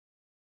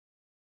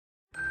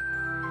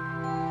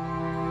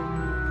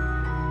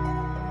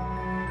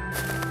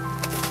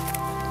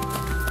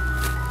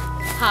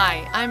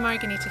Hi, I'm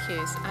Margarita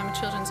Hughes. I'm a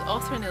children's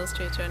author and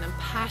illustrator, and I'm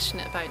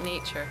passionate about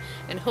nature,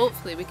 and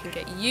hopefully we can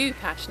get you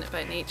passionate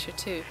about nature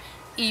too,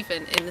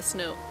 even in the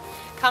snow.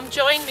 Come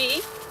join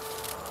me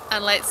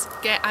and let's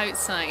get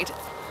outside.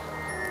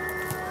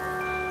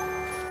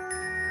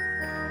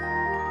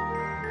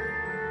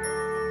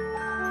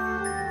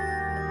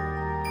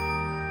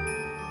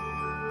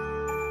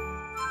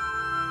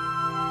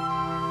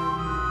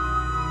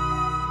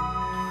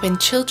 When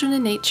children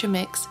and nature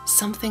mix,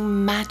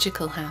 something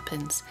magical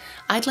happens.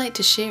 I'd like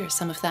to share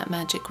some of that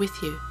magic with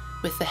you,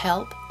 with the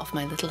help of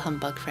my little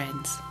humbug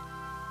friends.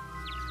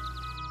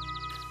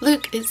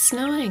 Look, it's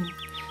snowing.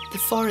 The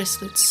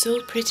forest looked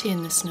so pretty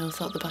in the snow,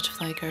 thought the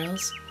butterfly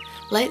girls.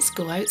 Let's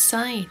go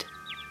outside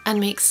and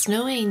make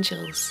snow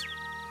angels.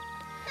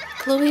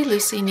 Chloe,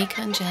 Lucy,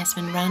 Nika and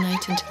Jasmine ran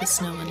out into the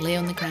snow and lay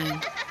on the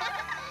ground.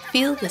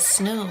 Feel the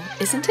snow,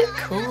 isn't it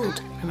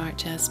cold? Remarked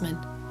Jasmine.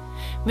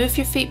 Move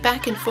your feet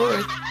back and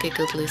forth,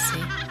 giggled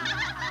Lucy.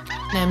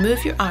 Now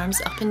move your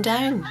arms up and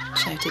down,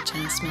 shouted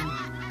Jasmine.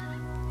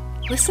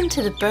 Listen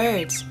to the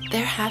birds,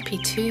 they're happy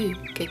too,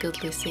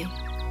 giggled Lucy.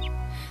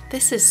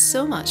 This is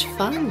so much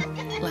fun,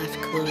 laughed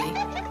Chloe.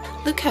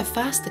 Look how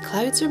fast the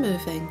clouds are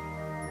moving.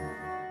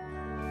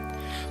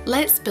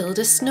 Let's build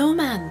a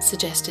snowman,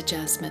 suggested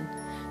Jasmine.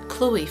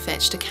 Chloe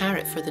fetched a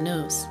carrot for the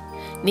nose.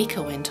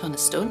 Nika went on a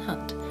stone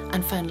hunt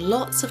and found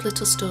lots of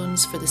little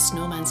stones for the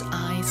snowman's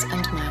eyes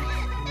and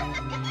mouth.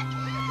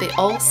 They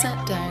all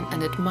sat down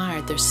and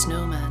admired their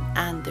snowman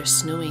and their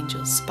snow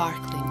angels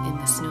sparkling in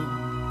the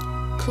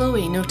snow.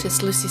 Chloe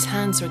noticed Lucy's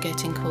hands were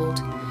getting cold.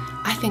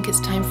 I think it's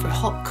time for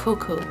hot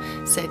cocoa,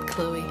 said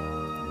Chloe.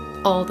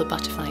 All the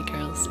butterfly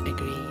girls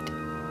agreed.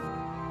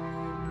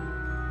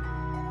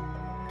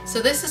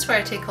 So this is where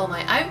I take all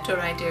my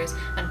outdoor ideas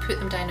and put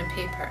them down on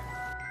paper.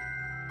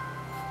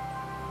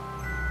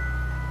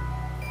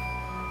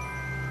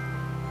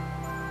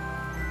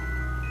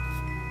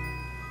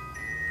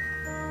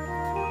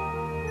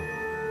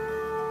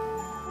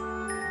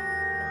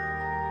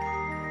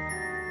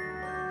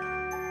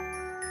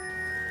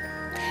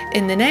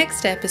 In the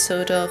next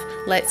episode of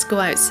Let's Go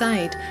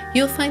Outside,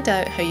 you'll find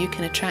out how you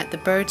can attract the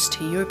birds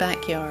to your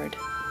backyard.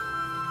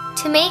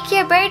 To make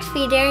your bird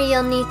feeder,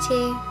 you'll need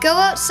to go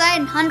outside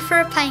and hunt for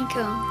a pine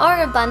cone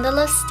or a bundle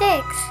of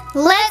sticks.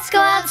 Let's go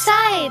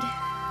outside!